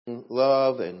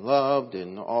love and loved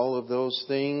and all of those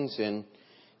things. And,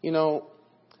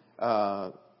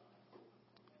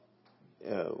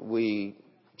 we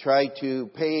try to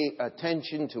pay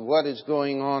attention to what is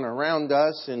going on around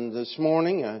us. And this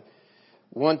morning I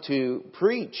want to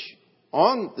preach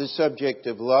on the subject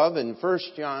of love in 1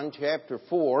 John chapter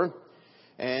 4.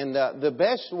 And the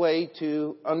best way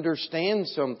to understand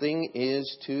something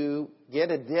is to get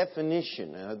a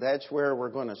definition. That's where we're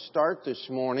going to start this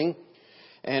morning.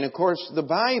 And of course, the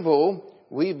Bible,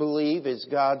 we believe, is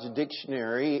God's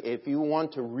dictionary. If you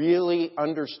want to really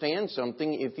understand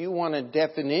something, if you want a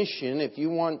definition, if you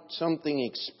want something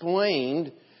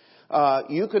explained,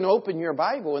 you can open your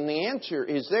Bible and the answer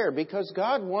is there, because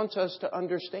God wants us to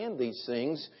understand these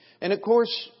things. And of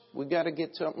course, we've got to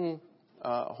get something,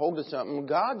 hold of something.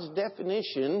 God's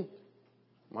definition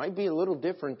might be a little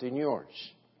different than yours.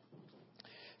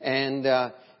 And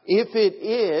if it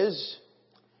is,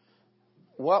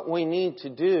 what we need to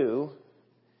do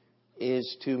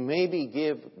is to maybe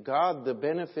give God the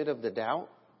benefit of the doubt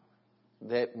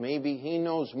that maybe He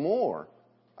knows more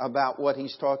about what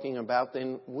He's talking about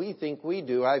than we think we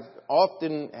do. I've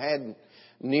often had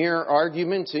near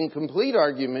arguments and complete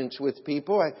arguments with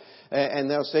people, and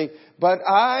they'll say, but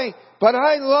I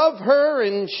love her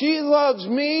and she loves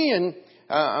me. And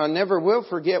I never will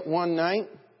forget one night,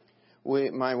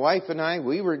 my wife and I,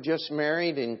 we were just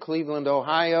married in Cleveland,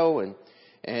 Ohio,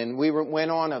 and we went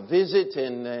on a visit,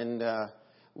 and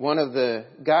one of the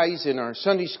guys in our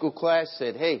Sunday school class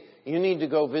said, hey, you need to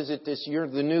go visit this. You're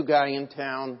the new guy in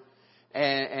town.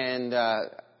 And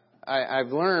I've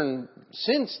learned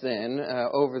since then,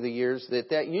 over the years,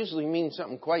 that usually means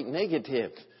something quite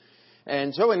negative.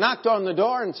 And so I knocked on the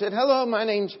door and said, hello, my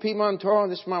name's P. Montoro.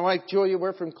 This is my wife, Julia.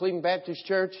 We're from Cleveland Baptist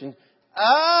Church. And,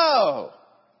 oh!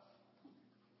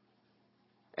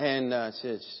 And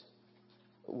says,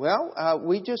 well,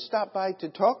 we just stopped by to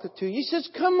talk to you. He says,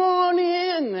 come on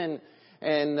in.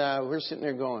 And we're sitting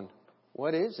there going,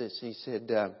 what is this? He said,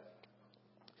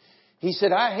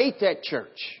 I hate that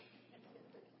church.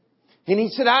 And he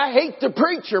said, I hate the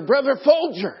preacher, Brother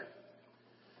Folger.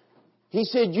 He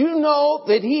said, you know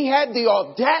that he had the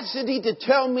audacity to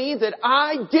tell me that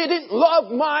I didn't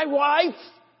love my wife?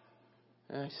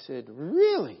 And I said,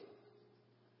 really?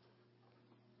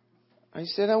 I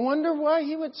said, I wonder why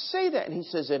he would say that. And he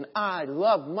says, and I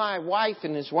love my wife.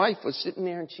 And his wife was sitting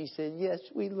there and she said, yes,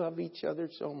 we love each other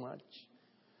so much.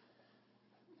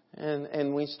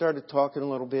 And we started talking a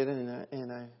little bit, and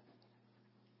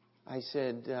I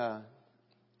said,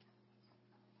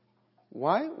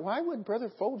 why would Brother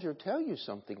Folger tell you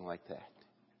something like that?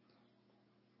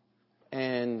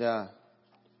 And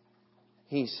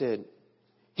he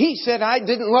said I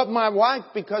didn't love my wife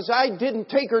because I didn't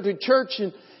take her to church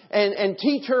and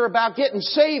teach her about getting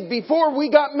saved before we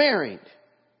got married.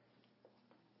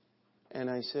 And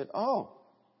I said, oh.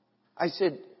 I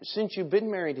said, since you've been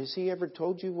married, has he ever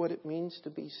told you what it means to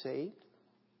be saved?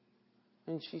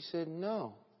 And she said,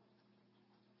 no.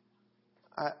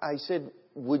 I said,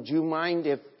 would you mind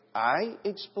if I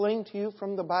explain to you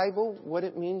from the Bible what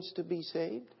it means to be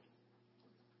saved?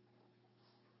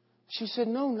 She said,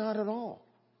 no, not at all.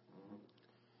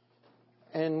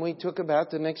 And we took about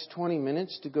the next 20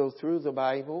 minutes to go through the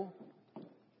Bible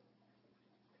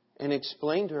and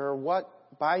explain to her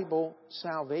what Bible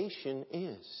salvation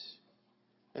is.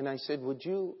 And I said, would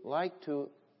you like to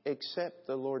accept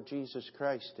the Lord Jesus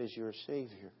Christ as your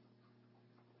Savior?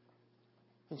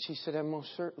 And she said, I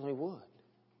most certainly would.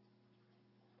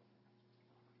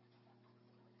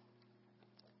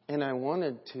 And I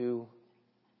wanted to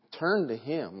turn to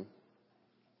him.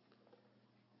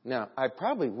 Now, I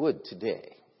probably would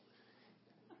today,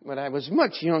 but I was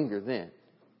much younger then,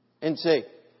 and say,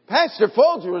 Pastor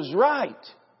Folger was right.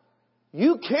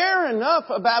 You care enough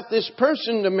about this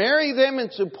person to marry them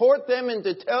and support them and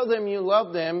to tell them you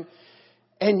love them,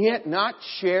 and yet not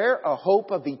share a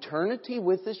hope of eternity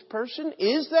with this person?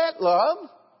 Is that love?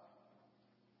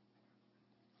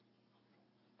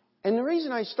 And the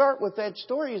reason I start with that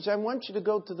story is I want you to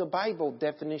go to the Bible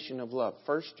definition of love.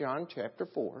 1 John chapter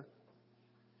 4.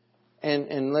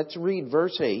 And let's read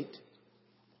verse 8.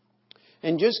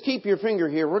 And just keep your finger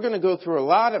here. We're going to go through a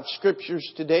lot of scriptures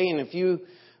today, and if you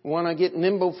want to get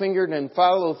nimble-fingered and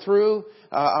follow through,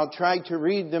 I'll try to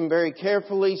read them very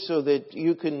carefully so that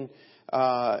you can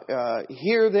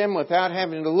hear them without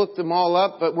having to look them all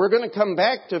up. But we're going to come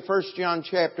back to 1 John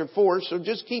chapter 4, so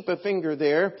just keep a finger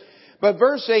there. But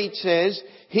verse 8 says,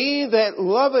 he that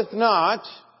loveth not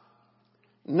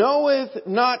knoweth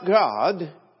not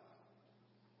God,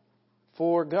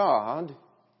 for God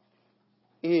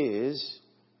is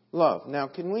love. Now,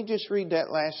 can we just read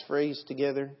that last phrase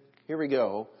together? Here we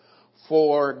go.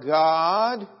 For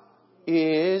God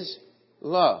is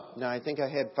love. Now, I think I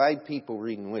had 5 people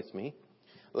reading with me.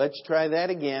 Let's try that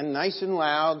again, nice and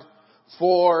loud.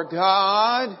 For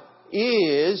God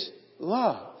is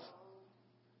love.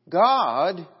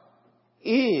 God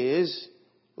is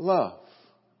love.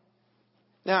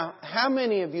 Now, how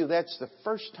many of you, that's the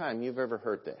first time you've ever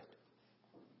heard that?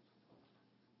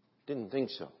 Didn't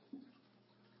think so.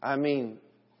 I mean,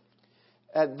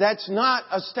 that's not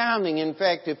astounding. In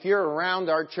fact, if you're around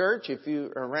our church, if you're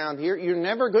around here, you're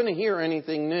never going to hear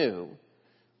anything new.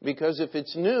 Because if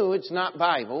it's new, it's not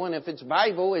Bible. And if it's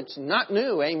Bible, it's not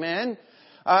new. Amen?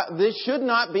 This should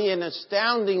not be an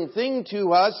astounding thing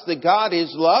to us that God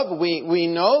is love. We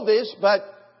know this, but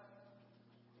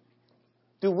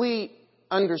do we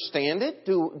understand it?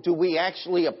 Do we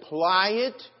actually apply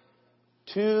it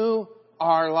to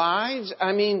our lives?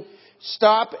 I mean,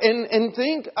 stop and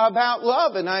think about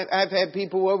love. And I've had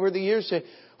people over the years say,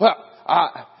 well,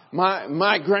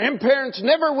 my grandparents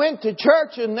never went to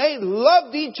church and they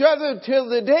loved each other till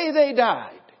the day they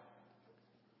died.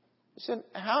 I said,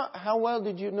 how well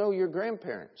did you know your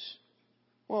grandparents?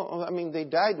 Well, I mean, they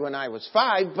died when I was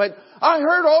 5, but I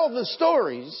heard all the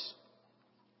stories.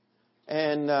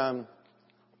 And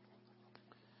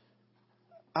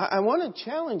I want to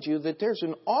challenge you that there's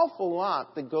an awful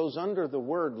lot that goes under the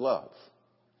word love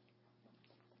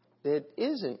that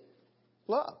isn't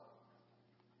love.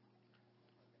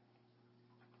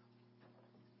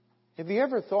 Have you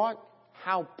ever thought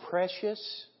how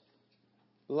precious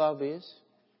love is?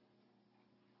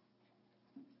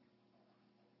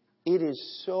 It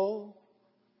is so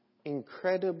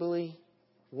incredibly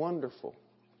wonderful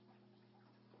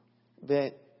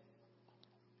that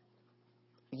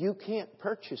you can't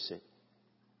purchase it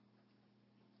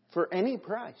for any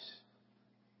price.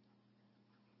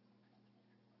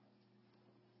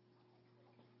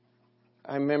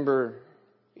 I remember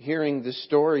hearing the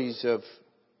stories of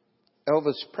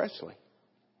Elvis Presley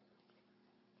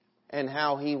and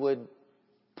how he would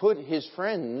put his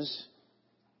friends,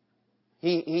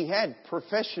 he had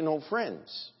professional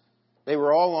friends. They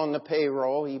were all on the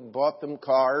payroll. He bought them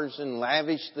cars and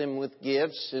lavished them with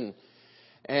gifts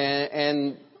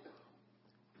and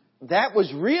that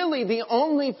was really the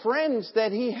only friends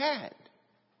that he had.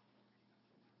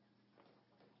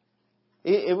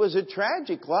 It was a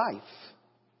tragic life.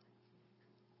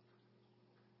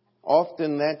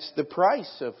 Often that's the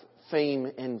price of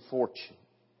fame and fortune.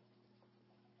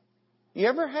 You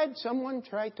ever had someone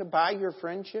try to buy your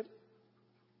friendship?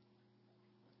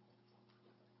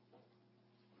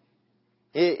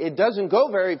 It doesn't go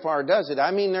very far, does it?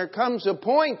 I mean, there comes a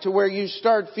point to where you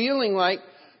start feeling like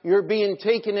you're being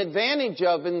taken advantage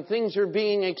of and things are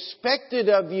being expected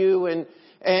of you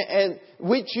and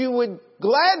which you would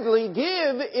gladly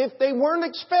give if they weren't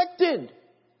expected.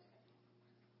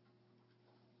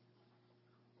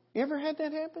 You ever had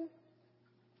that happen?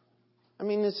 I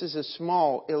mean, this is a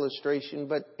small illustration,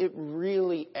 but it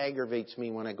really aggravates me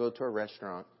when I go to a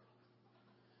restaurant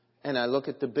and I look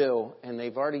at the bill and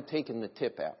they've already taken the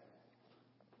tip out.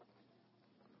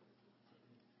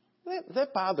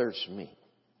 That bothers me.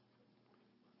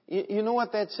 You know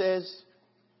what that says?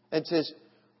 It says,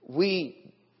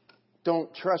 we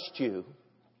don't trust you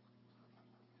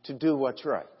to do what's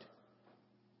right.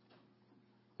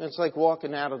 It's like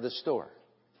walking out of the store.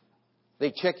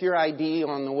 They check your ID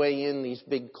on the way in, these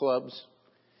big clubs.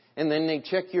 And then they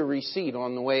check your receipt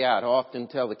on the way out. I often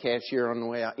tell the cashier on the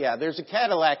way out, yeah, there's a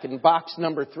Cadillac in box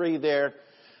number 3 there.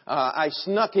 I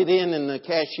snuck it in and the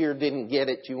cashier didn't get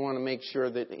it. You want to make sure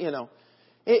that, you know.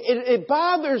 It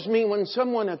bothers me when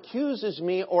someone accuses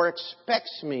me or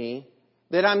expects me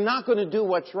that I'm not going to do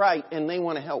what's right and they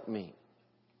want to help me.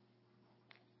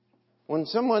 When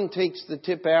someone takes the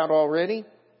tip out already,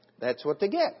 that's what they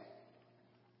get.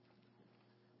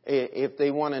 If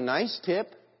they want a nice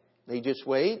tip, they just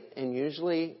wait, and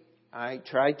usually I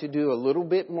try to do a little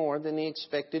bit more than the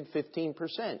expected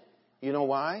 15%. You know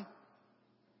why?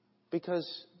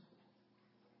 Because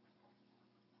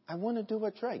I want to do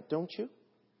what's right, don't you?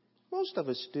 Most of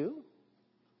us do.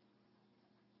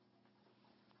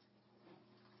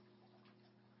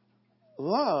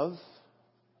 Love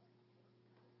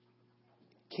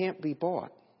can't be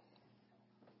bought.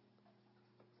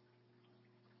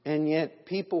 And yet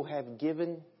people have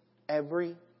given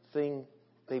everything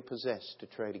they possess to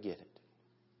try to get it.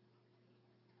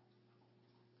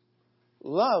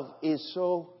 Love is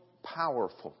so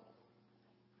powerful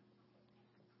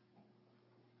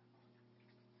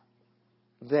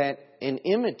that an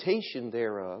imitation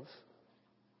thereof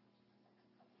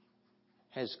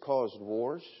has caused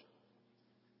wars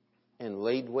and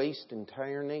laid waste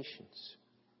entire nations.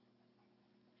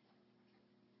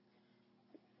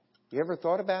 You ever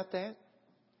thought about that?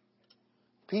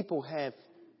 People have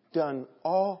done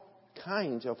all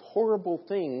kinds of horrible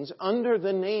things under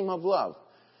the name of love.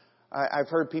 I've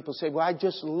heard people say, well, I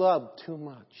just love too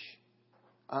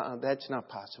much. That's not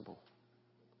possible.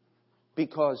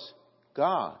 Because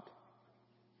God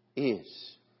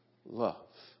is love.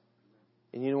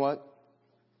 And you know what?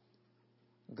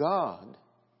 God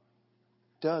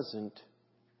doesn't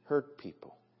hurt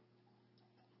people.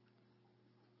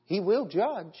 He will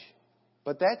judge,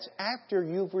 but that's after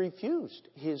you've refused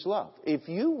His love. If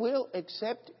you will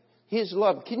accept His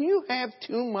love, can you have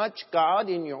too much God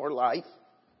in your life?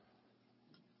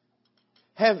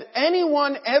 Have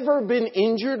anyone ever been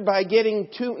injured by getting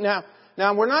too...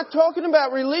 Now we're not talking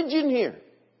about religion here.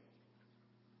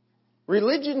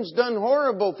 Religion's done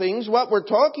horrible things. What we're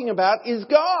talking about is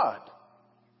God.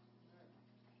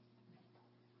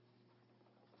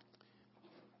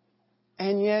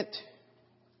 And yet,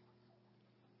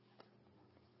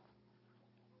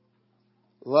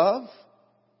 love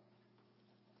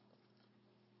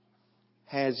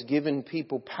has given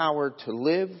people power to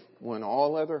live when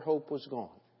all other hope was gone.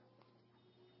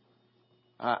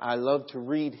 I love to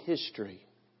read history.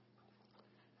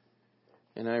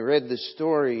 And I read the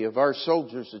story of our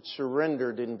soldiers that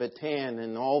surrendered in Bataan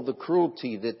and all the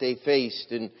cruelty that they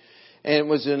faced. And it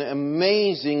was an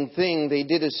amazing thing. They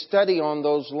did a study on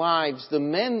those lives. The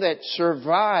men that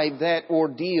survived that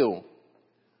ordeal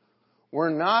were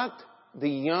not the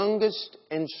youngest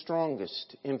and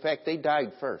strongest. In fact, they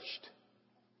died first.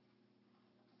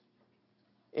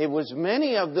 It was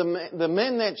many of the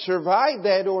men that survived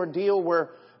that ordeal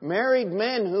were married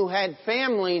men who had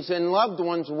families and loved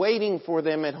ones waiting for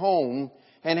them at home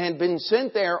and had been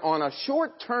sent there on a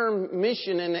short-term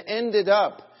mission and ended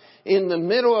up in the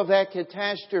middle of that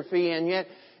catastrophe. And yet,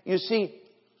 you see,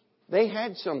 they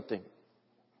had something.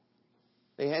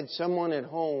 They had someone at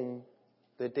home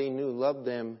that they knew loved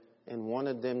them and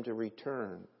wanted them to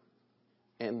return.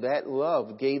 And that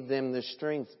love gave them the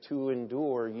strength to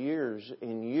endure years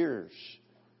and years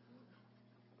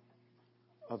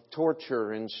of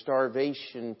torture and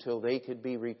starvation till they could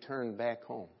be returned back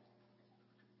home.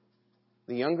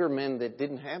 The younger men that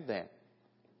didn't have that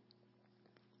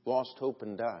lost hope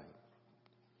and died.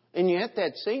 And yet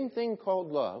that same thing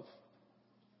called love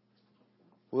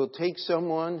will take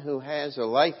someone who has a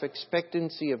life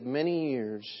expectancy of many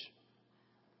years,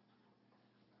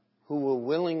 who will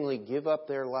willingly give up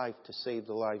their life to save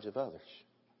the lives of others.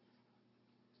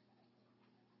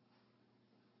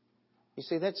 You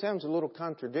say, that sounds a little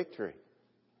contradictory.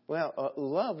 Well,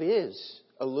 love is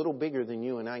a little bigger than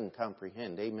you and I can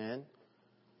comprehend. Amen?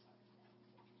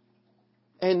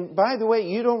 And by the way,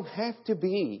 you don't have to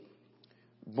be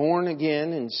born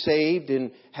again and saved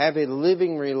and have a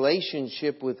living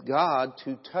relationship with God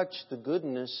to touch the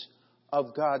goodness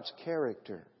of God's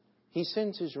character. He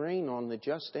sends His rain on the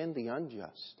just and the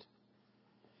unjust.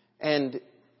 And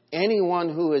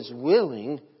anyone who is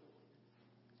willing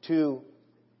to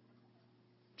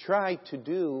try to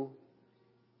do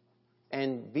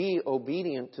and be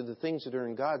obedient to the things that are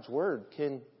in God's Word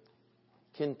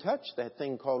can touch that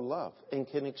thing called love and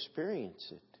can experience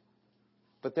it.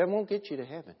 But that won't get you to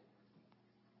heaven.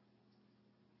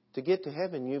 To get to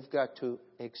heaven, you've got to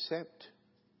accept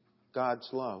God's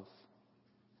love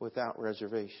without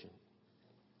reservation.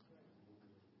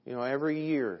 You know, every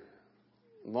year,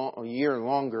 a year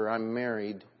longer I'm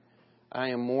married, I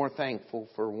am more thankful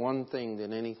for one thing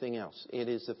than anything else. It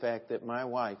is the fact that my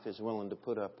wife is willing to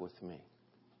put up with me.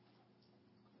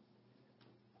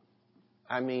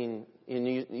 I mean, and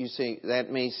you say that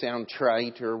may sound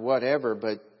trite or whatever,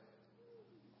 but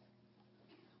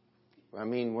I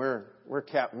mean, we're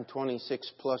counting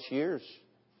 26 plus years.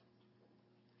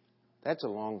 That's a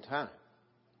long time.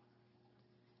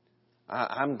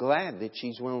 I'm glad that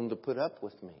she's willing to put up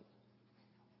with me.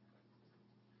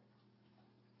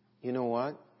 You know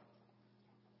what?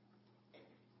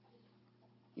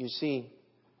 You see,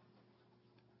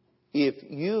 if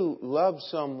you love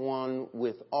someone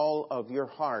with all of your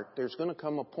heart, there's going to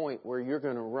come a point where you're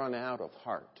going to run out of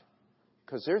heart.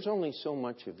 Because there's only so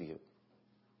much of you.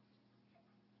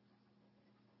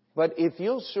 But if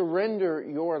you'll surrender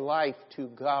your life to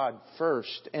God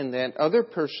first, and that other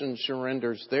person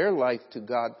surrenders their life to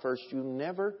God first, you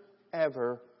never,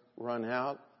 ever run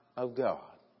out of God.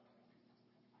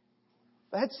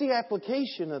 That's the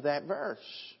application of that verse.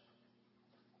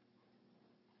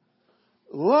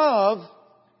 Love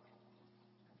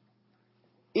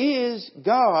is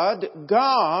God.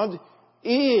 God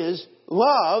is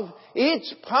love.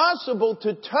 It's possible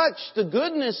to touch the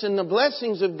goodness and the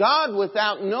blessings of God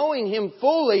without knowing Him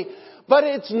fully. But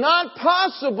it's not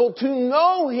possible to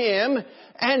know Him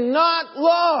and not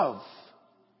love.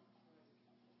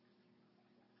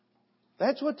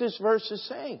 That's what this verse is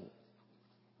saying.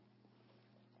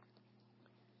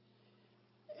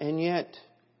 And yet,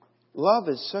 love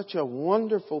is such a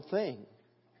wonderful thing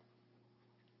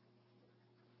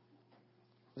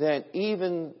that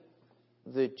even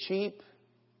the cheap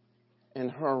and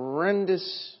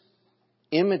horrendous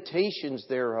imitations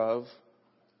thereof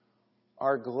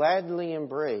are gladly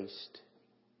embraced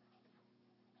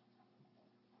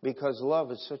because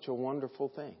love is such a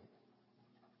wonderful thing.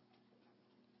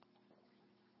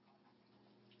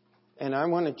 And I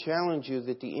want to challenge you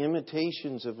that the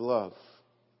imitations of love,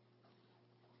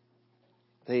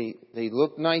 they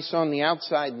look nice on the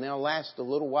outside and they'll last a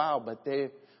little while, but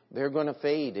they're going to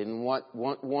fade. And what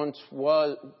was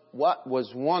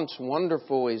once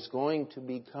wonderful is going to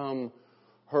become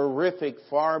horrific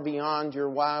far beyond your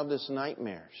wildest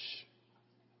nightmares.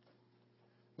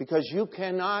 Because you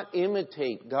cannot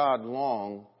imitate God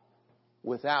long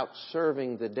without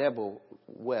serving the devil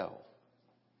well.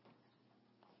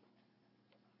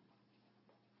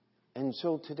 And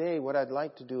so today what I'd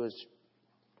like to do is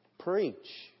preach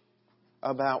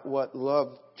about what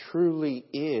love truly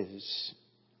is.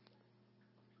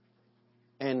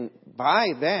 And by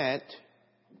that,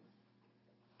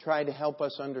 try to help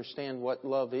us understand what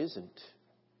love isn't.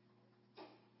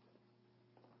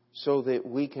 So that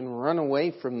we can run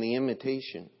away from the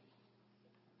imitation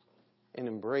and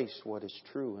embrace what is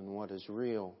true and what is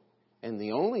real. And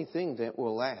the only thing that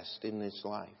will last in this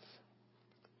life.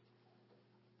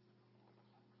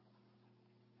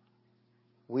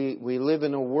 We live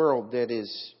in a world that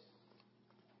is,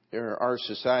 our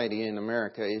society in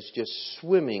America is just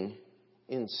swimming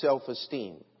in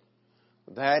self-esteem.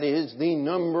 That is the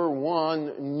number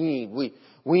one need.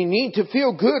 We need to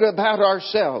feel good about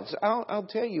ourselves. I'll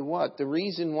tell you what, the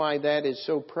reason why that is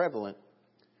so prevalent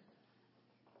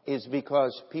is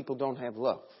because people don't have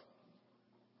love.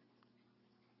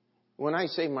 When I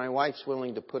say my wife's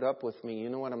willing to put up with me, you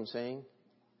know what I'm saying?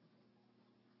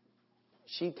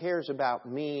 She cares about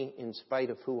me in spite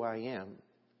of who I am.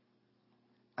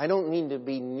 I don't need to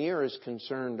be near as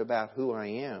concerned about who I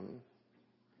am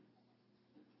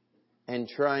and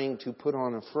trying to put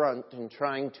on a front and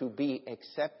trying to be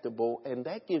acceptable. And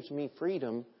that gives me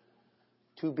freedom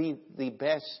to be the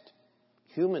best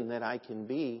human that I can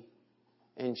be.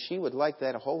 And she would like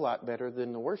that a whole lot better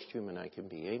than the worst human I can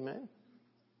be. Amen?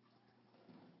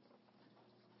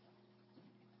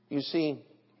 You see,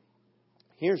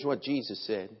 here's what Jesus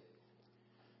said.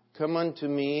 Come unto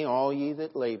me, all ye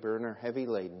that labor and are heavy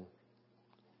laden,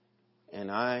 and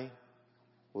I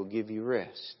will give you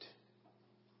rest.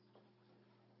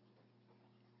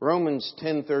 Romans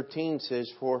 10:13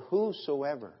 says, for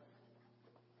whosoever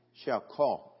shall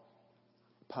call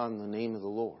upon the name of the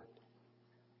Lord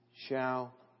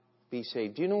shall be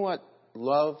saved. Do you know what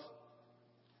love,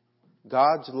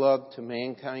 God's love to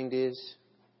mankind is?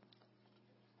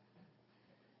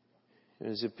 It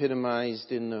is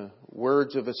epitomized in the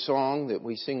words of a song that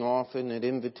we sing often at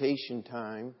invitation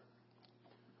time.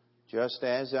 Just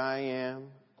as I am,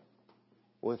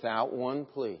 without one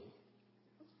plea,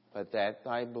 but that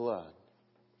thy blood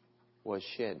was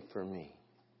shed for me.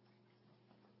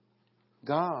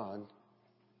 God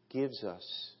gives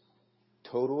us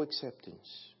total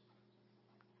acceptance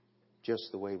just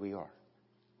the way we are.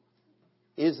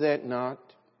 Is that not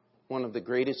one of the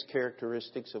greatest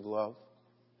characteristics of love?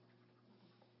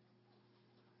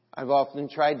 I've often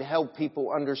tried to help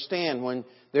people understand when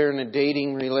they're in a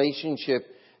dating relationship.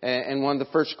 And one of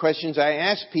the first questions I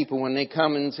ask people when they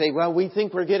come and say, well, we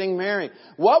think we're getting married.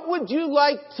 What would you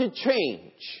like to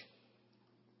change?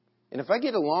 And if I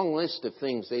get a long list of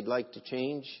things they'd like to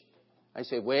change, I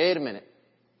say, wait a minute.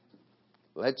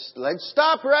 Let's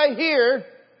stop right here.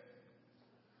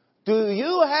 Do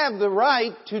you have the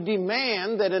right to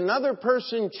demand that another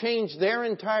person change their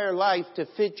entire life to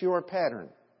fit your pattern?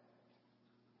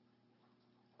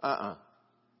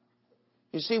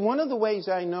 You see, one of the ways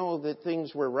I know that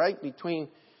things were right between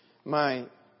my,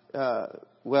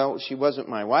 she wasn't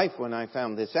my wife when I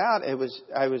found this out. I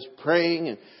was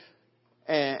praying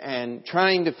and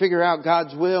trying to figure out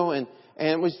God's will. And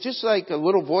it was just like a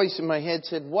little voice in my head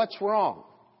said, what's wrong?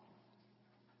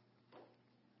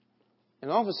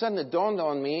 And all of a sudden it dawned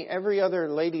on me, every other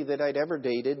lady that I'd ever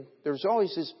dated, there was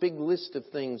always this big list of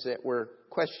things that were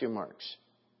question marks.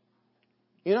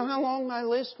 You know how long my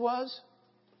list was?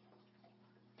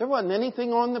 There wasn't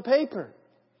anything on the paper.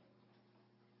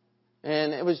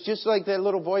 And it was just like that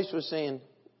little voice was saying,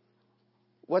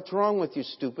 what's wrong with you,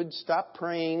 stupid? Stop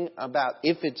praying about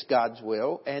if it's God's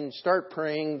will and start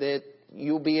praying that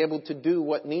you'll be able to do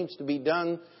what needs to be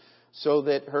done so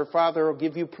that her father will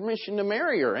give you permission to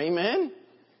marry her. Amen?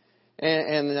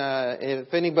 And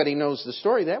if anybody knows the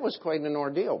story, that was quite an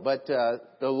ordeal. But the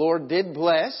Lord did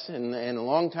bless, and a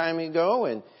long time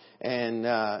ago. And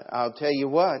I'll tell you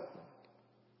what.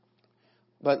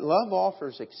 But love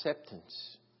offers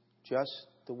acceptance just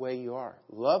the way you are.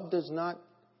 Love does not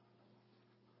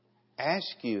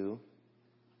ask you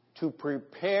to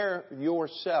prepare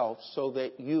yourself so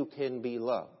that you can be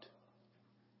loved.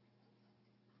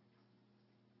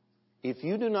 If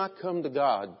you do not come to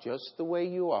God just the way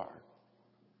you are,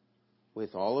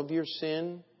 with all of your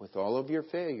sin, with all of your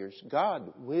failures,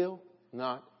 God will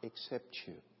not accept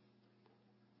you.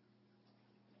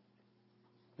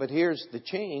 But here's the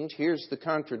change, here's the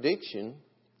contradiction.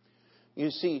 You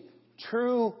see,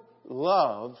 true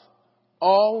love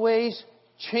always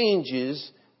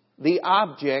changes the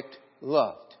object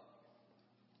loved.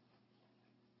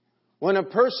 When a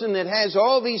person that has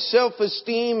all these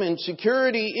self-esteem and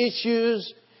security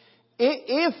issues,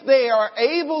 if they are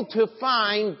able to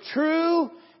find true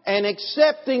and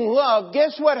accepting love,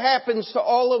 guess what happens to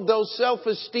all of those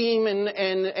self-esteem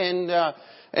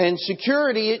and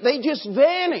security? They just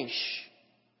vanish.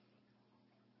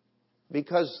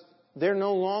 Because they're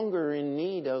no longer in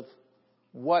need of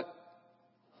what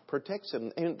protects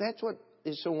them. And that's what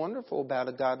is so wonderful about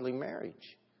a godly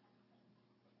marriage.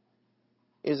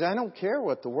 Is I don't care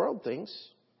what the world thinks.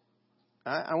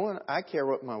 I care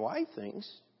what my wife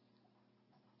thinks.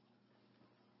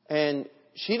 And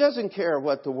she doesn't care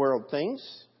what the world thinks.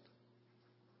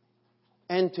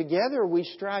 And together we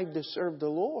strive to serve the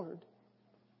Lord.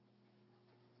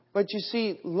 But you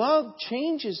see, love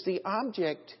changes the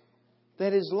object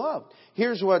that is loved.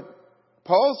 Here's what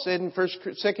Paul said in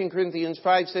 2 Corinthians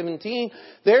 5:17.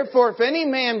 Therefore, if any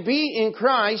man be in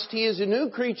Christ, he is a new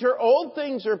creature. Old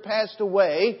things are passed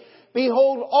away.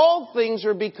 Behold, all things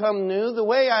are become new. The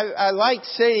way I like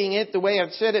saying it, the way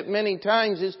I've said it many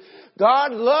times, is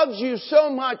God loves you so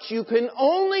much you can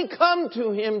only come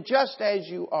to Him just as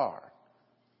you are.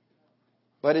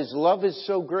 But His love is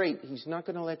so great, He's not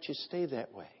going to let you stay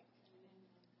that way.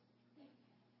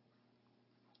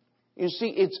 You see,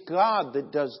 it's God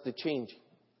that does the changing.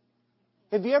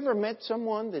 Have you ever met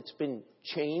someone that's been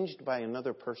changed by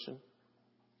another person?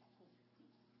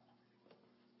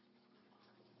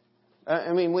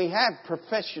 I mean, we have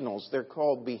professionals. They're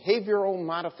called behavioral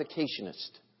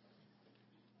modificationists.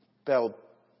 Spelled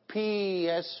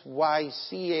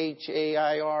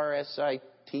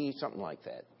P-S-Y-C-H-A-I-R-S-I-T, something like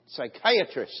that.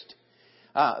 Psychiatrist.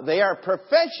 They are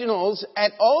professionals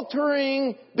at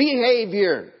altering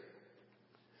behavior.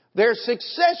 Their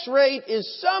success rate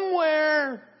is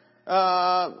somewhere,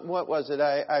 what was it?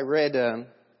 I read, and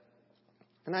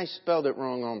I spelled it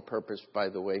wrong on purpose, by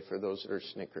the way, for those that are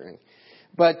snickering.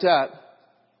 But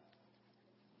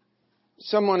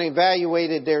someone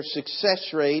evaluated their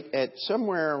success rate at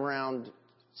somewhere around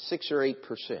 6 or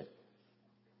 8%.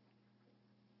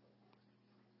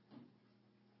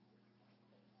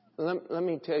 Let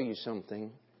me tell you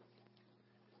something.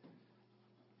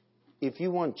 If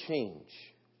you want change,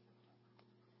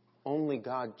 only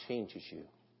God changes you.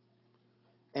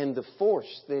 And the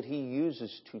force that He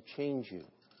uses to change you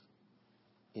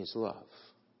is love.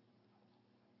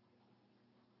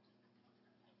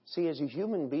 See, as a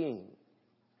human being,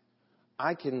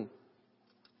 I can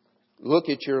look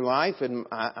at your life, and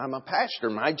I'm a pastor.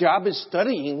 My job is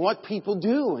studying what people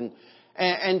do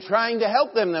and trying to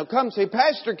help them. They'll come and say,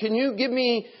 Pastor, can you give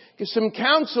me some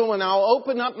counsel? And I'll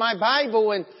open up my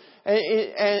Bible and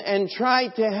try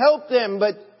to help them.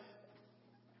 But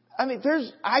I mean,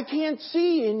 I can't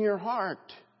see in your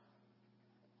heart.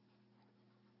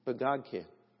 But God can.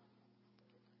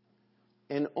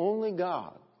 And only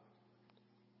God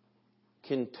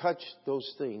can touch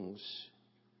those things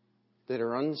that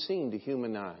are unseen to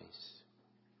human eyes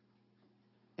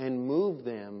and move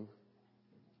them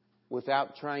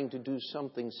without trying to do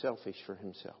something selfish for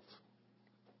himself.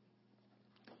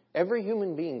 Every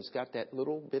human being's got that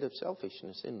little bit of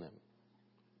selfishness in them.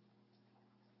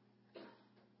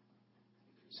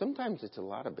 Sometimes it's a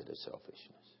lot of bit of selfishness.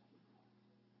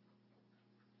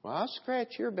 Well, I'll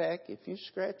scratch your back if you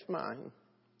scratch mine.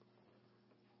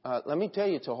 Let me tell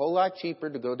you, it's a whole lot cheaper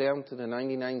to go down to the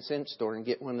 99-cent store and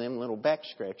get one of them little back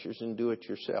scratchers and do it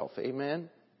yourself.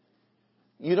 Amen?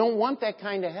 You don't want that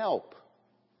kind of help,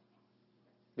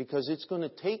 because it's going to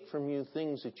take from you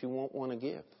things that you won't want to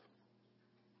give.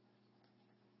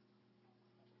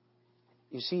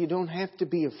 You see, you don't have to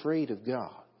be afraid of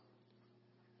God.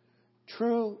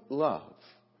 True love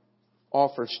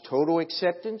offers total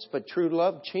acceptance, but true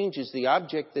love changes the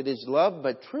object that is loved.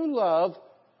 But true love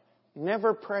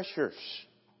never pressures.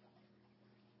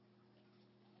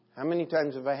 How many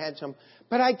times have I had some?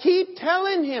 But I keep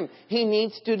telling him he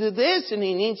needs to do this and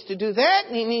he needs to do that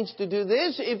and he needs to do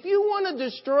this. If you want to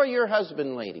destroy your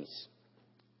husband, ladies,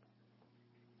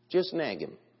 just nag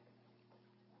him.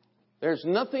 There's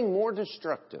nothing more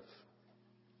destructive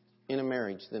in a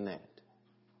marriage than that.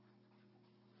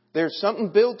 There's something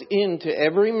built into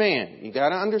every man. You got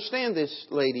to understand this,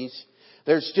 ladies.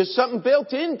 There's just something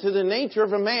built into the nature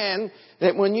of a man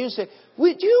that when you say,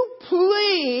 "Would you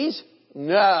please?"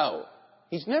 No.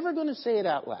 He's never going to say it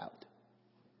out loud.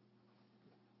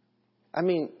 I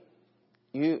mean,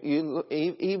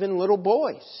 even little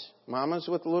boys, mamas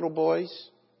with little boys,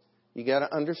 you got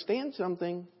to understand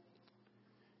something.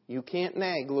 You can't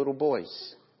nag little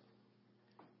boys.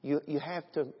 You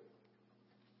have to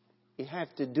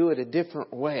do it a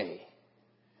different way.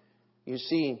 You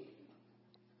see,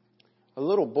 a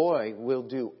little boy will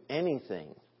do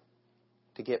anything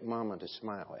to get mama to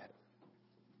smile at him.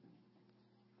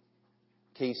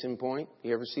 Case in point,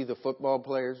 you ever see the football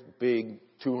players? Big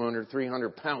 200,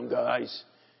 300 pound guys.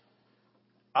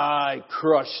 I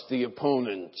crushed the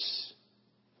opponents.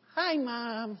 Hi,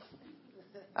 Mom.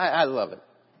 I love it.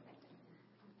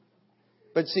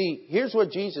 But see, here's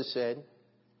what Jesus said.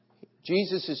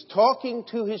 Jesus is talking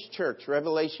to His church.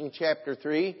 Revelation chapter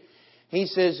 3. He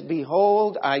says,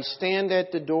 "Behold, I stand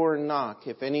at the door and knock.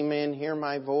 If any man hear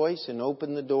my voice and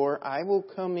open the door, I will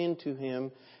come into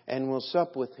him and will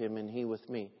sup with him and he with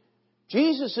me."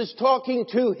 Jesus is talking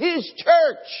to His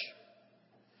church.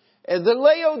 The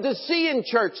Laodicean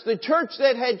church, the church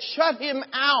that had shut Him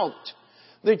out.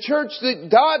 The church that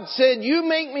God said, "You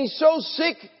make me so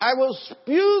sick, I will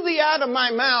spew thee out of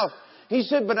my mouth." He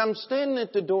said, "But I'm standing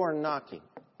at the door and knocking."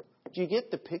 Do you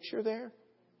get the picture there?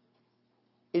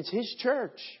 It's His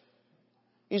church.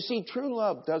 You see, true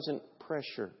love doesn't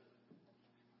pressure.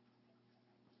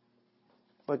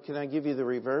 But can I give you the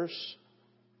reverse?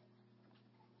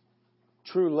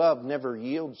 True love never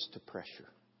yields to pressure.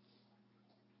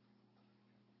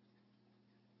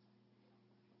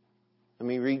 Let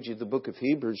me read you the book of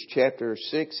Hebrews, chapter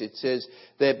 6. It says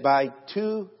that by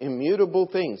two immutable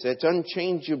things, that's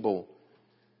unchangeable,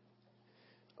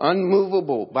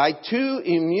 unmovable, by two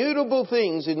immutable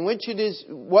things in which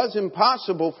was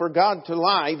impossible for God to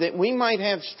lie, that we might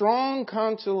have strong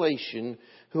consolation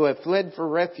who have fled for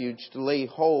refuge to lay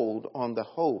hold on the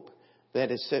hope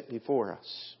that is set before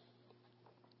us.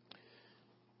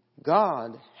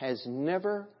 God has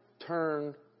never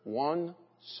turned one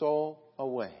soul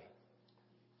away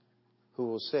who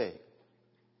will say,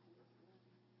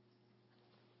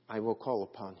 "I will call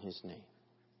upon His name."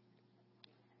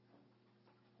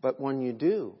 But when you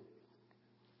do,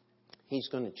 He's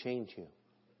going to change you.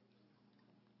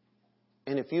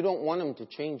 And if you don't want Him to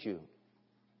change you,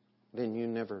 then you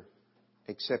never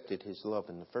accepted His love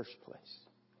in the first place.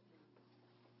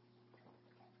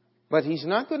 But He's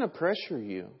not going to pressure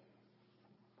you.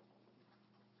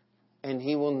 And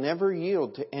He will never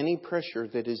yield to any pressure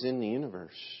that is in the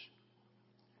universe.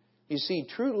 You see,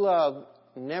 true love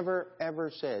never ever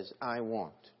says, "I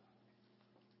want."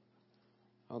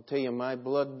 I'll tell you, my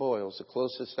blood boils. The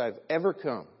closest I've ever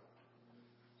come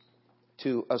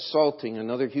to assaulting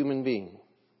another human being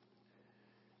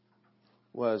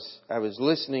was I was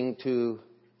listening to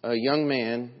a young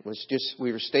man.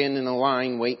 We were standing in a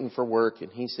line waiting for work,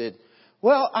 and he said,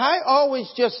 "Well, I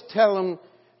always just tell him,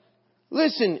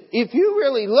 listen, if you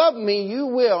really love me, you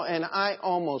will." And I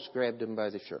almost grabbed him by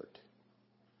the shirt.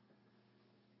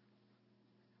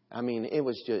 I mean, it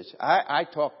was just, I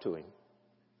talked to him.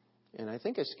 And I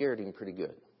think I scared him pretty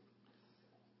good.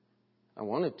 I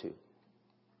wanted to.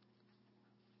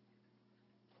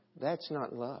 That's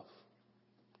not love.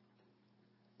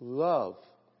 Love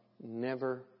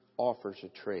never offers a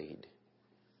trade.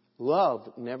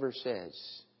 Love never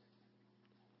says,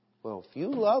 "Well, if you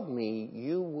love me,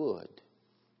 you would."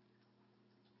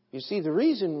 You see, the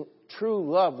reason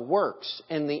true love works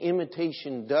and the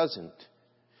imitation doesn't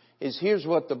is here's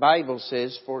what the Bible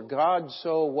says. For God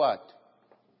so what?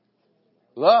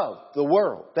 Loved the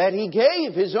world, that He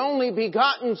gave His only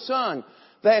begotten Son,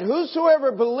 that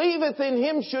whosoever believeth in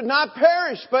Him should not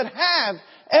perish, but have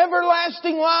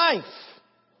everlasting life.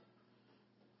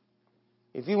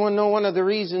 If you want to know one of the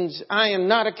reasons I am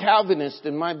not a Calvinist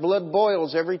and my blood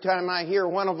boils every time I hear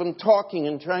one of them talking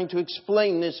and trying to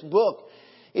explain this book,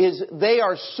 is they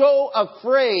are so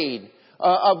afraid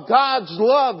of God's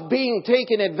love being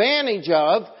taken advantage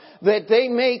of that they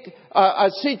make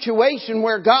a situation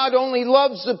where God only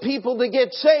loves the people that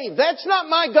get saved. That's not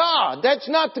my God. That's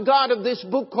not the God of this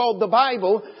book called the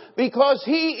Bible, because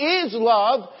He is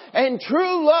love, and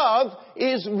true love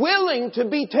is willing to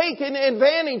be taken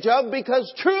advantage of,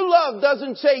 because true love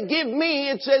doesn't say, give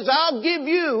me. It says, I'll give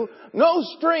you, no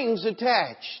strings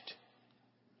attached.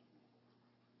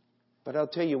 But I'll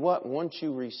tell you what, once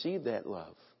you receive that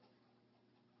love,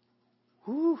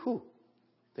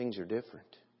 things are different.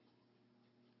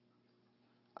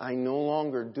 I no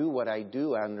longer do what I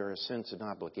do under a sense of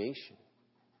obligation.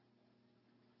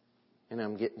 And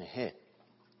I'm getting ahead.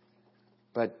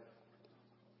 But,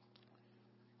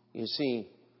 you see,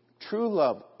 true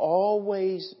love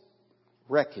always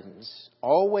reckons,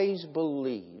 always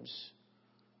believes,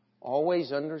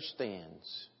 always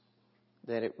understands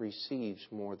that it receives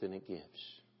more than it gives.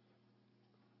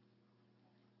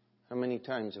 How many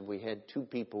times have we had two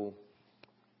people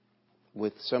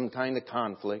with some kind of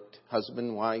conflict,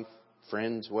 husband, wife,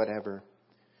 friends, whatever?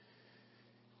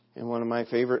 And one of my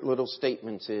favorite little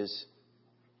statements is,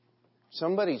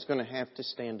 somebody's going to have to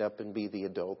stand up and be the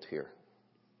adult here.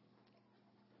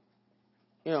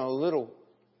 You know, a little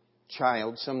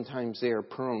child, sometimes they are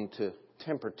prone to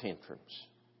temper tantrums.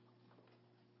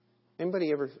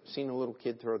 Anybody ever seen a little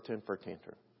kid throw a temper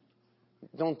tantrum?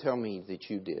 Don't tell me that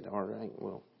you did. All right,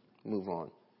 we'll move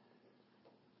on.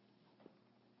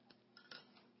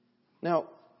 Now,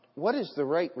 what is the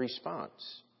right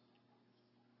response?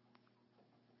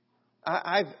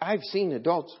 I've seen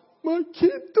adults, my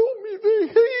kid told me they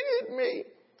hated me.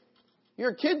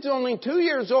 Your kid's only 2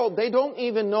 years old. They don't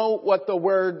even know what the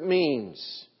word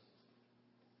means.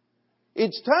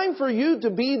 It's time for you to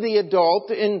be the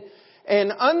adult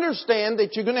and understand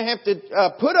that you're going to have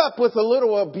to put up with a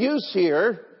little abuse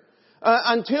here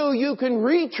until you can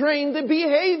retrain the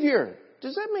behavior.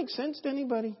 Does that make sense to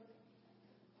anybody?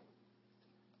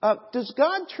 Does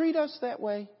God treat us that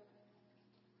way?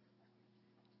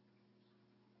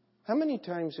 How many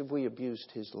times have we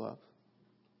abused His love?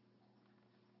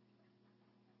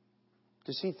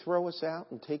 Does He throw us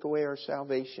out and take away our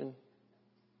salvation?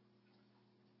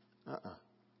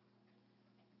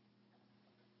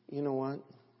 You know what?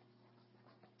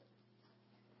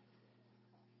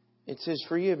 It says,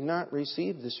 for you have not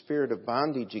received the spirit of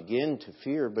bondage again to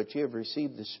fear, but you have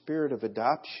received the spirit of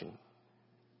adoption,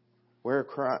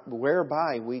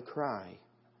 whereby we cry,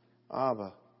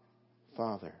 Abba,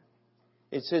 Father.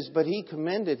 It says, but He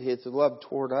commended His love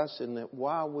toward us in that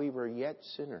while we were yet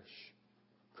sinners,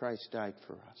 Christ died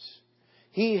for us.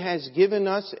 He has given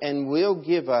us and will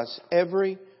give us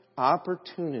every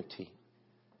opportunity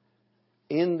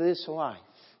in this life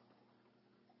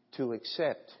to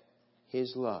accept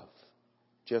His love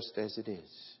just as it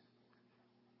is.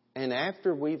 And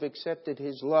after we've accepted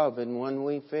His love and when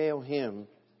we fail Him,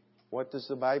 what does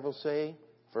the Bible say?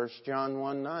 1 John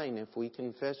 1:9, if we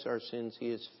confess our sins, He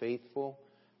is faithful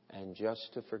and just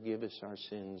to forgive us our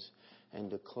sins and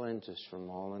to cleanse us from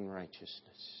all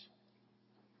unrighteousness.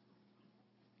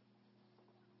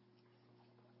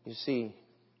 You see,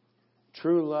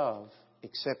 true love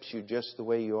accepts you just the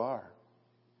way you are.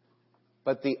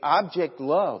 But the object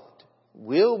loved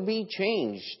will be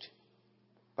changed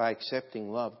by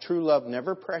accepting love. True love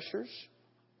never pressures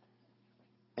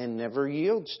and never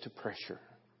yields to pressure.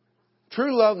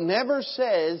 True love never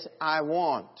says, I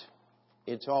want.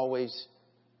 It's always,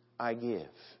 I give.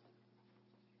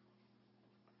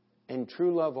 And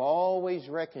true love always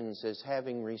reckons as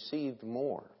having received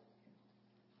more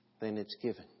than it's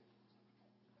given.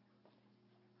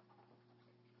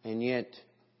 And yet,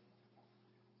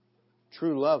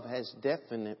 true love has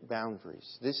definite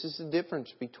boundaries. This is the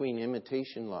difference between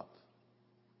imitation love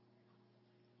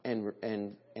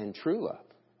and true love.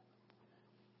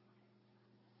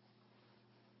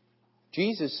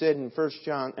 Jesus said in 1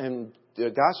 John and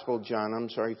the Gospel of John,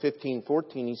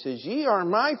 15:14, He says, "Ye are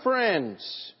my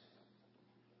friends,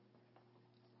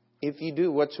 if you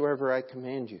do whatsoever I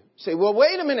command you." Say, well,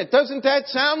 wait a minute, doesn't that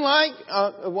sound like?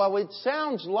 Well, it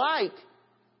sounds like,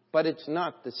 but it's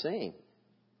not the same.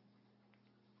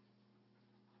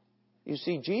 You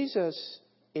see, Jesus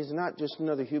is not just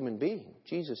another human being.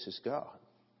 Jesus is God.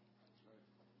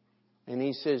 And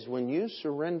He says, when you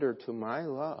surrender to my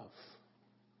love,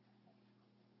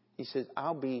 He says,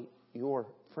 I'll be your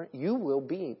friend. You will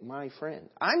be my friend.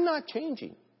 I'm not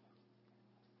changing.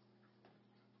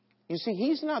 You see,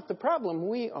 He's not the problem.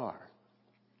 We are.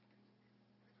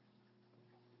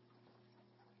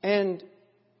 And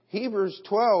Hebrews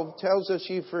 12 tells us,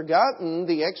 you've forgotten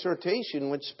the exhortation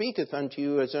which speaketh unto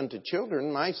you as unto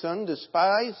children. My son,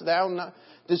 despise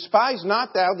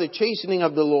not thou the chastening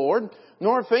of the Lord,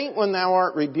 nor faint when thou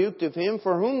art rebuked of Him.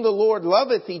 For whom the Lord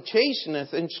loveth, He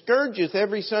chasteneth, and scourgeth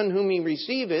every son whom He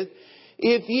receiveth.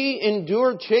 If ye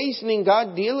endure chastening,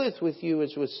 God dealeth with you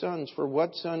as with sons. For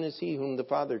what son is he whom the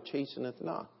Father chasteneth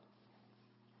not?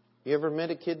 You ever met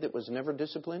a kid that was never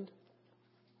disciplined?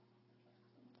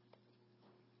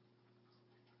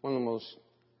 One of the most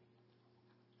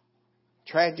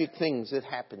tragic things that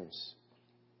happens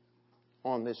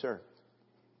on this earth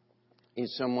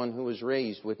is someone who was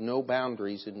raised with no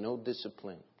boundaries and no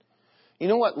discipline. You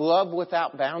know what love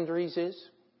without boundaries is?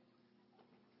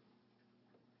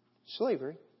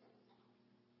 Slavery.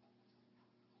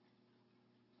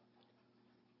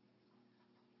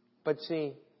 But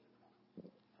see,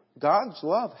 God's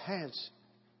love has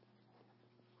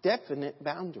definite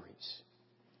boundaries.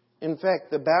 In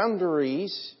fact, the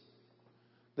boundaries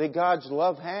that God's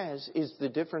love has is the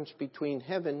difference between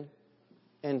heaven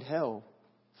and hell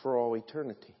for all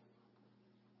eternity.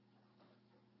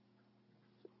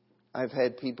 I've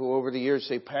had people over the years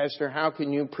say, Pastor, how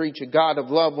can you preach a God of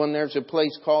love when there's a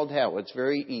place called hell? It's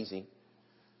very easy.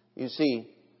 You see,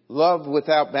 love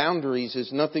without boundaries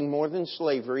is nothing more than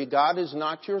slavery. God is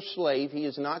not your slave. He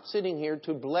is not sitting here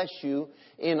to bless you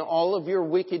in all of your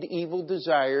wicked, evil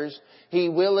desires. He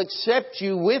will accept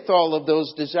you with all of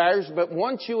those desires, but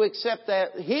once you accept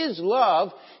that His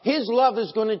love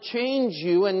is going to change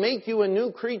you and make you a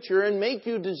new creature and make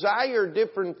you desire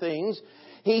different things.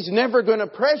 He's never going to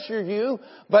pressure you,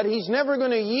 but He's never going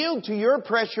to yield to your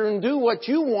pressure and do what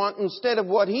you want instead of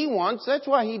what He wants. That's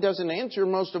why He doesn't answer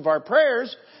most of our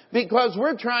prayers, because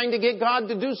we're trying to get God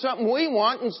to do something we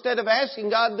want instead of asking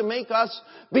God to make us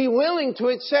be willing to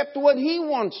accept what He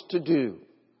wants to do.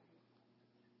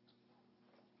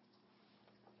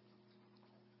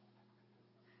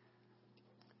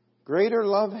 Greater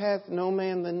love hath no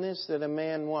man than this, that a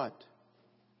man what?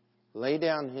 Lay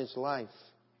down his life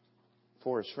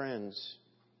for his friends.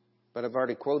 But I've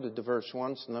already quoted the verse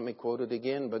once, and let me quote it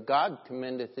again. But God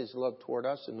commendeth His love toward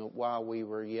us, and that while we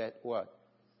were yet what?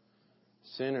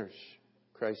 Sinners,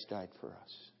 Christ died for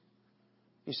us.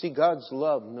 You see, God's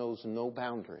love knows no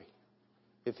boundary.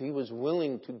 If He was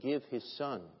willing to give His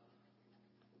Son,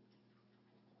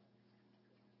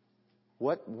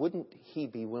 what wouldn't He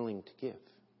be willing to give?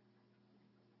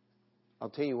 I'll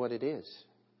tell you what it is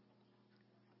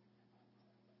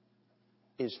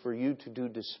for you to do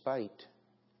despite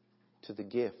to the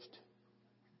gift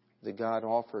that God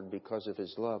offered because of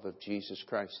His love of Jesus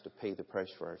Christ to pay the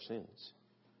price for our sins.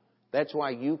 That's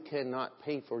why you cannot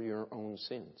pay for your own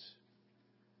sins.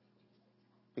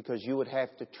 Because you would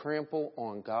have to trample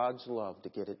on God's love to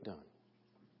get it done.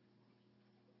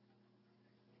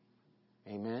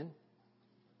 Amen?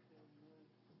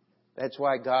 That's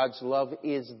why God's love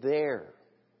is there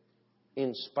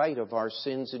in spite of our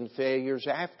sins and failures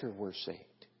after we're saved.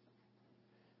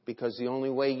 Because the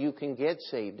only way you can get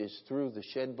saved is through the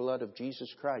shed blood of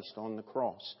Jesus Christ on the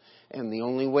cross. And the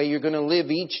only way you're going to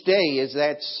live each day is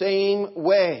that same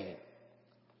way.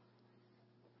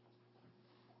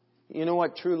 You know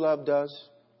what true love does?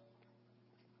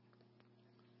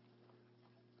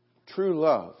 True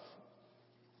love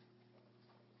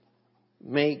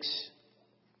makes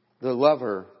the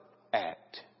lover act.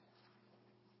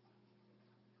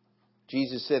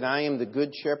 Jesus said, I am the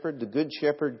good shepherd. The good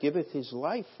shepherd giveth his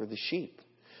life for the sheep.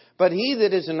 But he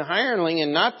that is an hireling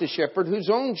and not the shepherd, whose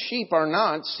own sheep are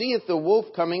not, seeth the wolf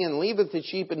coming and leaveth the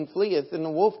sheep and fleeth, and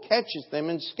the wolf catcheth them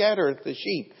and scattereth the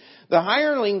sheep. The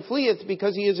hireling fleeth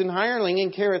because he is an hireling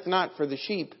and careth not for the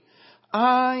sheep.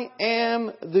 I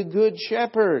am the good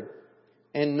shepherd,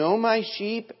 and know my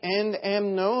sheep, and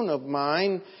am known of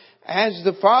mine. As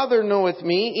the Father knoweth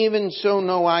me, even so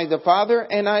know I the Father,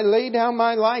 and I lay down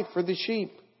my life for the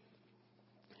sheep.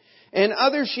 And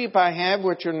other sheep I have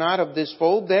which are not of this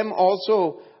fold, them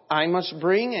also I must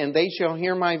bring, and they shall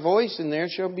hear my voice, and there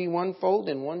shall be one fold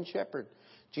and one shepherd.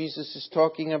 Jesus is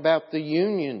talking about the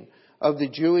union of the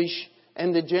Jewish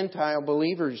and the Gentile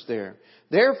believers there.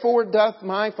 Therefore doth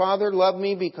my Father love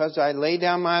me, because I lay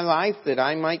down my life that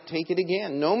I might take it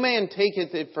again. No man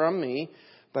taketh it from me,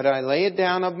 but I lay it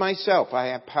down of myself. I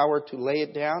have power to lay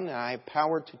it down, and I have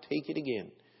power to take it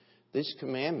again. This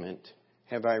commandment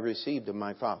have I received of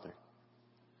my Father.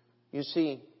 You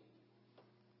see,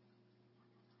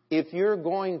 if you're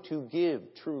going to give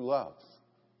true love,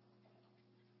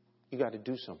 you got to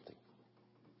do something.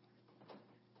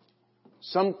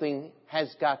 Something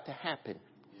has got to happen.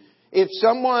 If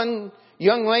someone,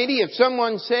 young lady, if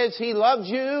someone says he loves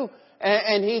you,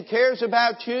 and he cares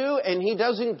about you, and he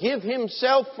doesn't give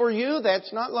himself for you,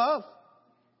 that's not love.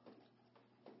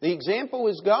 The example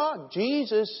is God.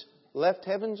 Jesus left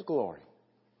heaven's glory.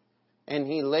 And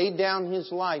He laid down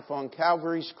His life on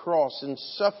Calvary's cross and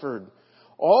suffered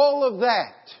all of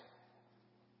that.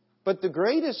 But the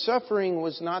greatest suffering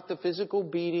was not the physical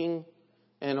beating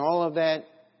and all of that.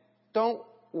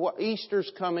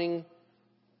 Easter's coming.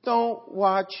 Don't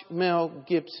watch Mel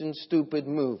Gibson's stupid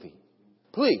movie.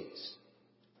 Please.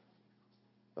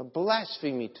 A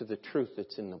blasphemy to the truth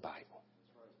that's in the Bible.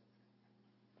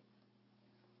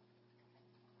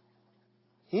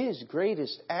 His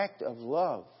greatest act of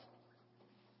love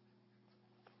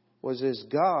was as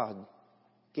God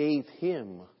gave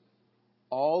Him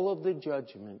all of the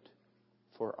judgment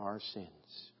for our sins.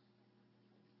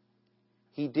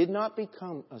 He did not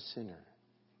become a sinner.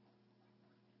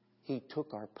 He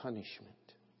took our punishment.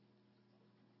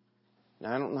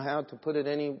 Now, I don't know how to put it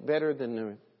any better than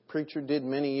the preacher did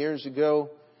many years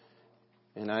ago.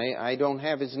 And I don't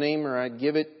have his name, or I'd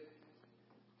give it.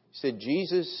 He said,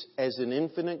 Jesus, as an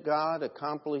infinite God,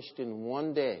 accomplished in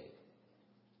one day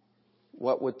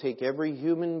what would take every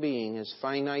human being, as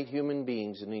finite human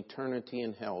beings, an eternity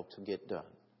in hell to get done.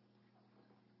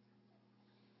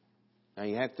 Now,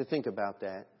 you have to think about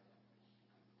that.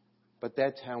 But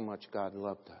that's how much God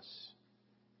loved us.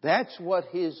 That's what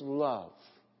His love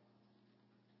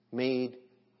made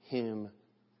Him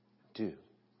do.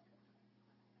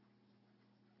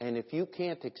 And if you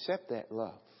can't accept that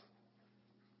love,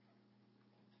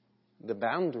 the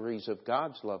boundaries of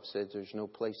God's love says there's no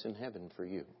place in heaven for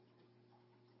you.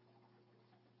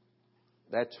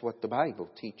 That's what the Bible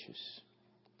teaches.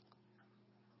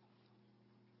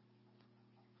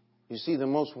 You see, the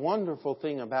most wonderful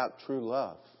thing about true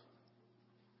love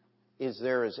is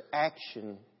there is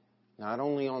action not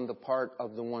only on the part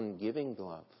of the one giving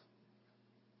love,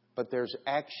 but there's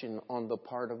action on the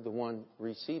part of the one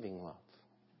receiving love.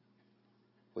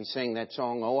 We sang that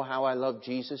song, "Oh, How I Love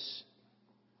Jesus."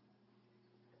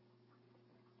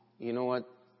 You know what?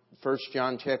 1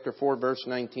 John chapter 4, verse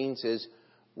 19 says,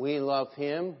 we love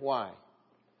Him. Why?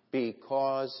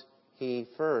 Because He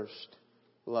first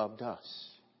loved us.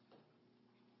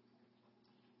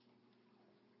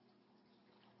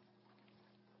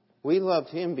 We loved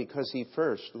Him because He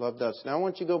first loved us. Now I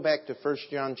want you to go back to 1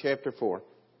 John chapter 4.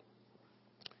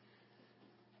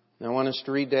 Now I want us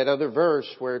to read that other verse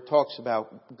where it talks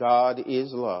about God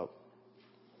is love.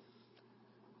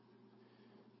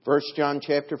 1 John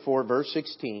chapter 4, verse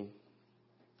 16.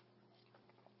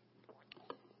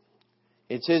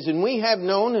 It says, and we have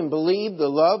known and believed the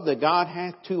love that God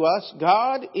hath to us.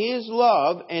 God is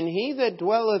love, and he that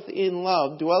dwelleth in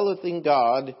love dwelleth in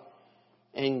God,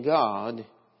 and God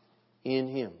in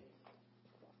him.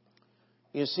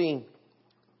 You see,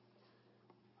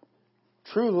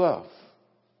 true love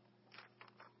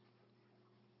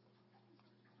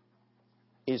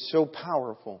is so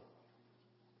powerful.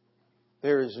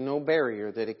 There is no barrier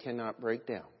that it cannot break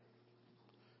down.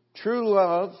 True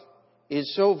love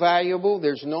is so valuable,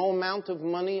 there's no amount of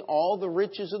money, all the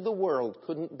riches of the world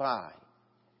couldn't buy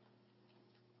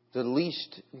the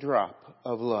least drop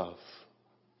of love.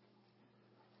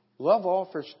 Love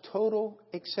offers total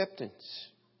acceptance,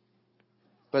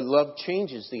 but love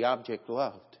changes the object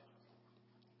loved.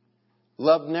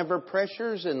 Love never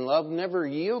pressures, and love never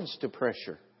yields to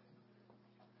pressure.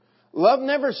 Love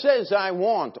never says, I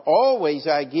want. Always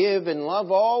I give, and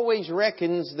love always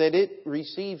reckons that it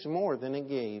receives more than it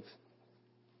gave.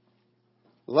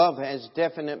 Love has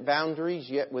definite boundaries,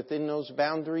 yet within those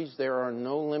boundaries there are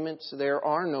no limits. There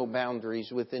are no boundaries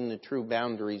within the true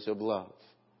boundaries of love.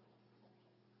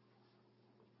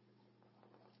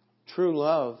 True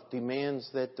love demands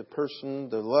that the person,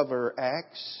 the lover,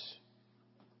 acts,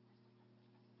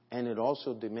 and it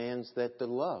also demands that the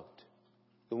loved,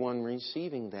 the one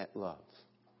receiving that love,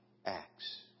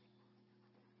 acts.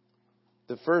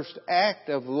 The first act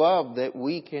of love that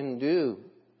we can do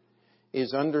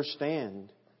is understand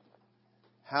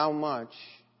how much,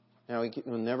 now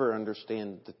we'll never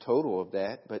understand the total of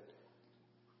that, but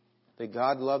that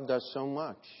God loved us so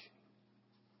much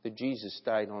that Jesus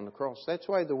died on the cross. That's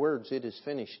why the words, it is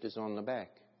finished, is on the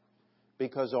back.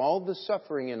 Because all the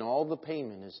suffering and all the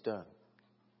payment is done.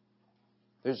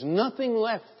 There's nothing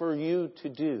left for you to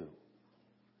do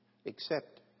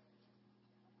except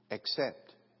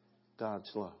accept God's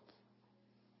love.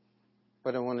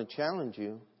 But I want to challenge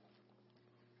you.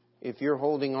 If you're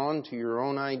holding on to your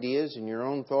own ideas and your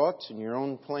own thoughts and your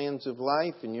own plans of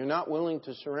life and you're not willing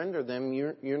to surrender them,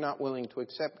 you're not willing to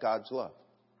accept God's love.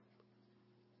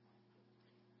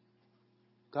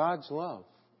 God's love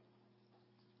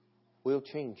will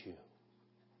change you.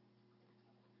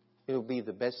 It'll be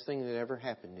the best thing that ever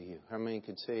happened to you. How many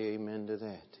could say amen to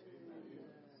that?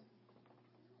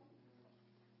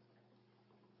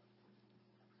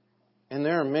 And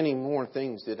there are many more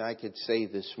things that I could say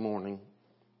this morning.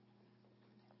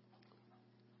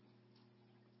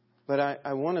 But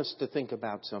I want us to think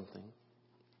about something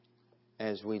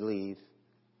as we leave.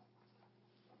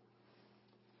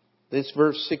 This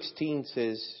verse 16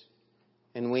 says,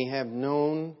 and we have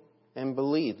known and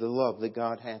believed the love that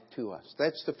God hath to us.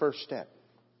 That's the first step.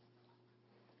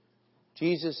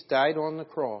 Jesus died on the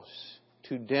cross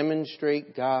to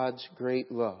demonstrate God's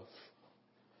great love.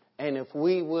 And if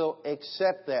we will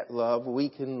accept that love, we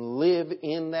can live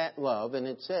in that love. And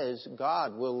it says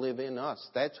God will live in us.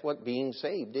 That's what being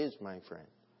saved is, my friend.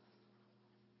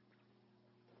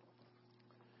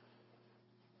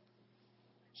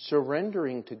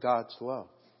 Surrendering to God's love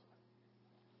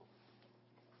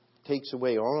takes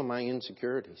away all of my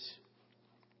insecurities.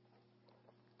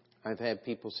 I've had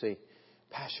people say,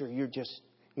 Pastor,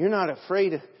 you're not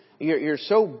afraid. You're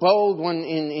so bold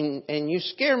and you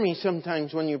scare me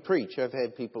sometimes when you preach. I've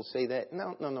had people say that.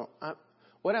 No.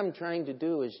 What I'm trying to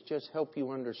do is just help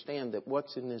you understand that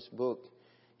what's in this book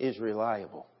is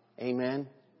reliable. Amen?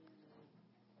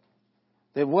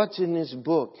 That what's in this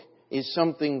book is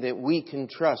something that we can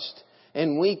trust.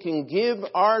 And we can give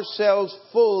ourselves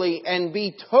fully and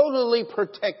be totally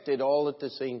protected all at the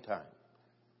same time.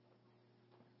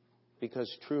 Because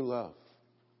true love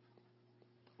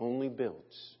only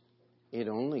builds. It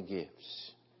only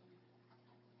gives.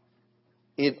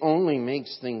 It only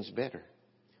makes things better.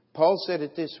 Paul said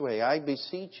it this way, I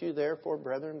beseech you therefore,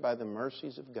 brethren, by the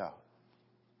mercies of God,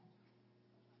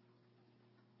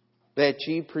 that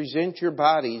ye present your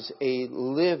bodies a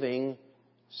living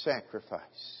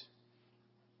sacrifice,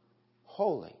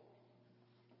 holy,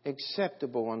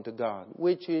 acceptable unto God,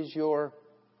 which is your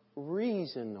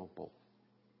reasonable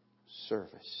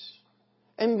service.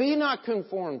 And be not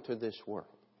conformed to this world,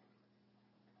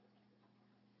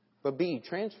 but be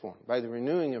transformed by the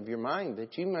renewing of your mind,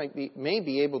 that you may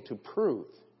be able to prove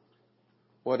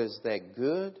what is that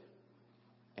good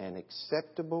and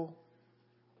acceptable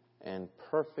and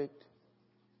perfect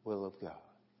will of God.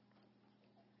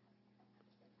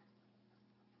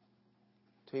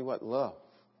 Tell you what, love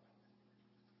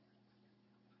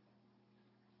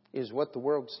is what the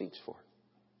world seeks for.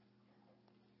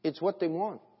 It's what they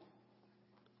want.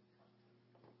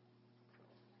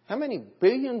 How many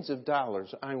billions of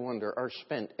dollars, I wonder, are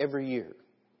spent every year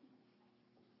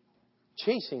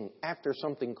chasing after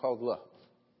something called love?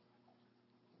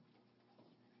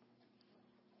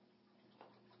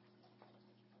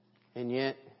 And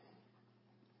yet,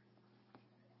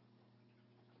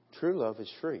 true love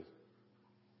is free.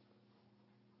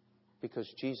 Because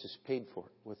Jesus paid for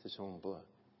it with His own blood.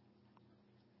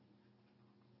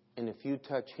 And if you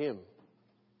touch Him,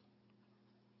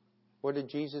 what did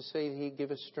Jesus say He'd give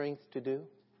us strength to do?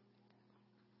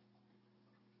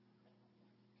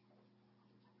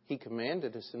 He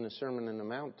commanded us in the Sermon on the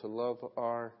Mount to love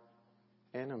our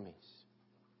enemies.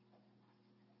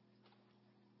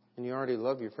 And you already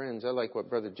love your friends. I like what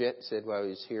Brother Jet said while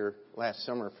he was here last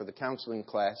summer for the counseling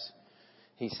class.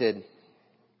 He said,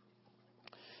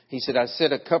 I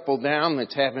set a couple down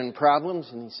that's having problems,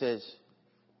 and he says,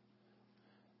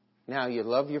 now you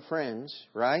love your friends,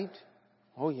 right?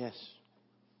 Oh, yes.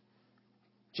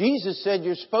 Jesus said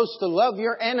you're supposed to love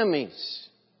your enemies.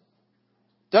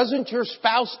 Doesn't your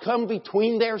spouse come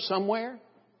between there somewhere?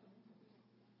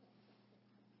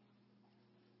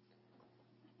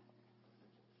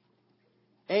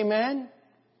 Amen?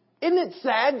 Isn't it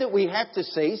sad that we have to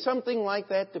say something like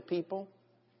that to people?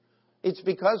 It's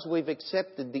because we've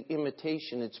accepted the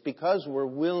invitation. It's because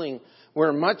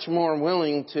we're much more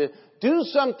willing to do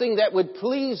something that would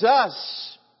please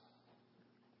us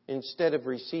instead of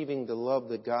receiving the love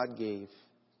that God gave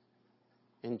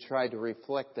and try to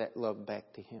reflect that love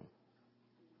back to Him.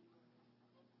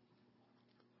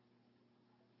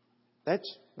 That's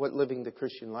what living the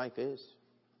Christian life is.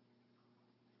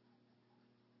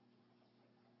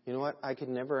 You know what? I could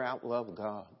never outlove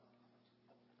God.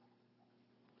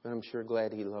 But I'm sure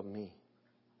glad He loved me.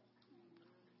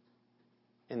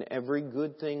 And every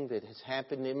good thing that has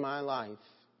happened in my life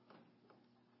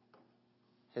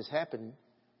has happened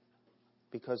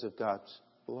because of God's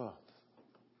love.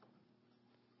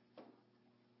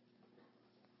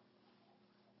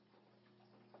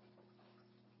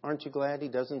 Aren't you glad He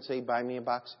doesn't say, buy me a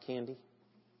box of candy?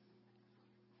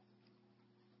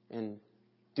 And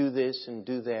do this and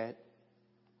do that.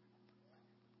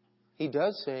 He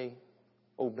does say,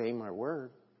 obey my word.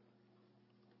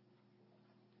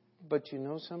 But you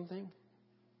know something?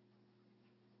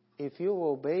 If you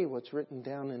obey what's written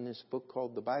down in this book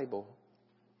called the Bible,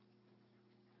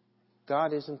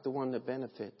 God isn't the one that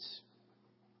benefits.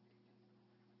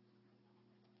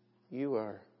 You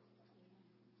are.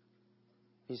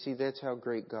 You see, that's how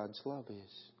great God's love is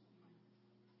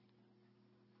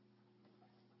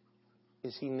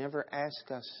He never asks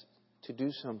us to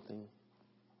do something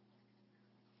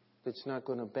that's not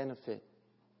going to benefit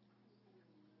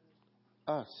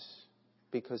us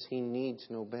because He needs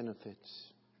no benefits.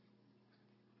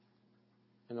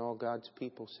 And all God's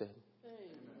people said.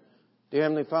 Dear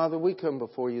Heavenly Father, we come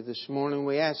before You this morning.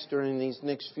 We ask during these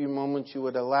next few moments You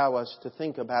would allow us to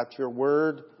think about Your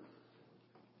Word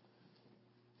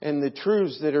and the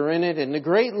truths that are in it and the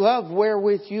great love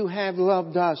wherewith You have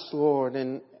loved us, Lord,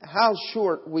 and how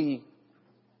short we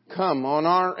come on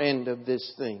our end of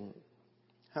this thing.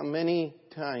 How many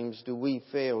times do we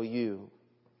fail You?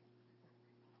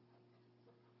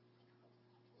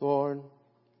 Lord,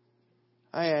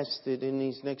 I ask that in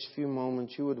these next few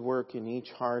moments You would work in each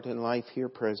heart and life here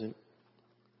present.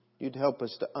 You'd help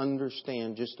us to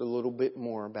understand just a little bit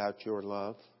more about Your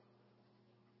love.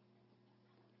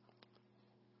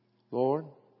 Lord,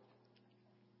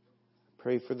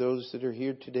 pray for those that are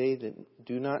here today that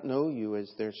do not know You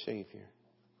as their Savior.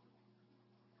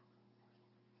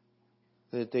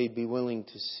 That they'd be willing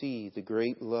to see the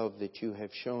great love that You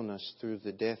have shown us through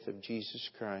the death of Jesus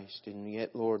Christ. And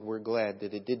yet, Lord, we're glad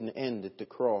that it didn't end at the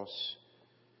cross.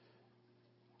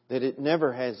 That it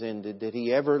never has ended, that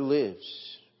He ever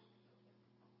lives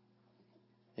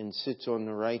and sits on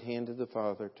the right hand of the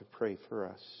Father to pray for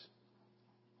us.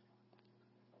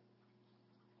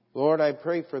 Lord, I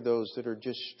pray for those that are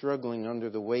just struggling under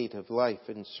the weight of life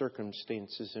and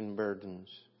circumstances and burdens.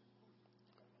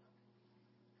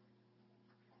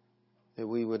 That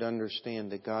we would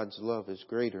understand that God's love is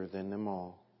greater than them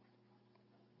all.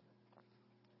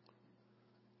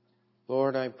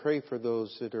 Lord, I pray for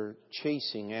those that are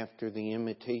chasing after the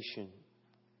imitation.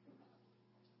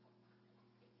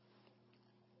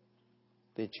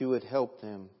 That You would help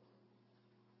them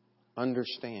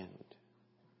understand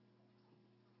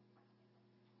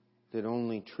that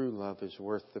only true love is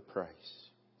worth the price.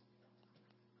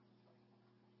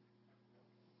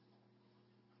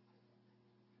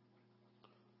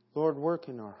 Lord, work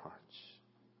in our hearts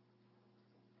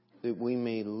that we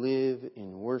may live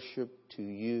in worship to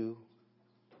You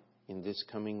in this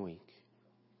coming week.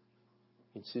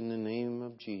 It's in the name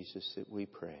of Jesus that we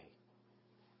pray.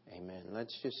 Amen.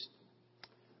 Let's just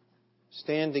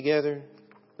stand together.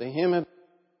 The hymn of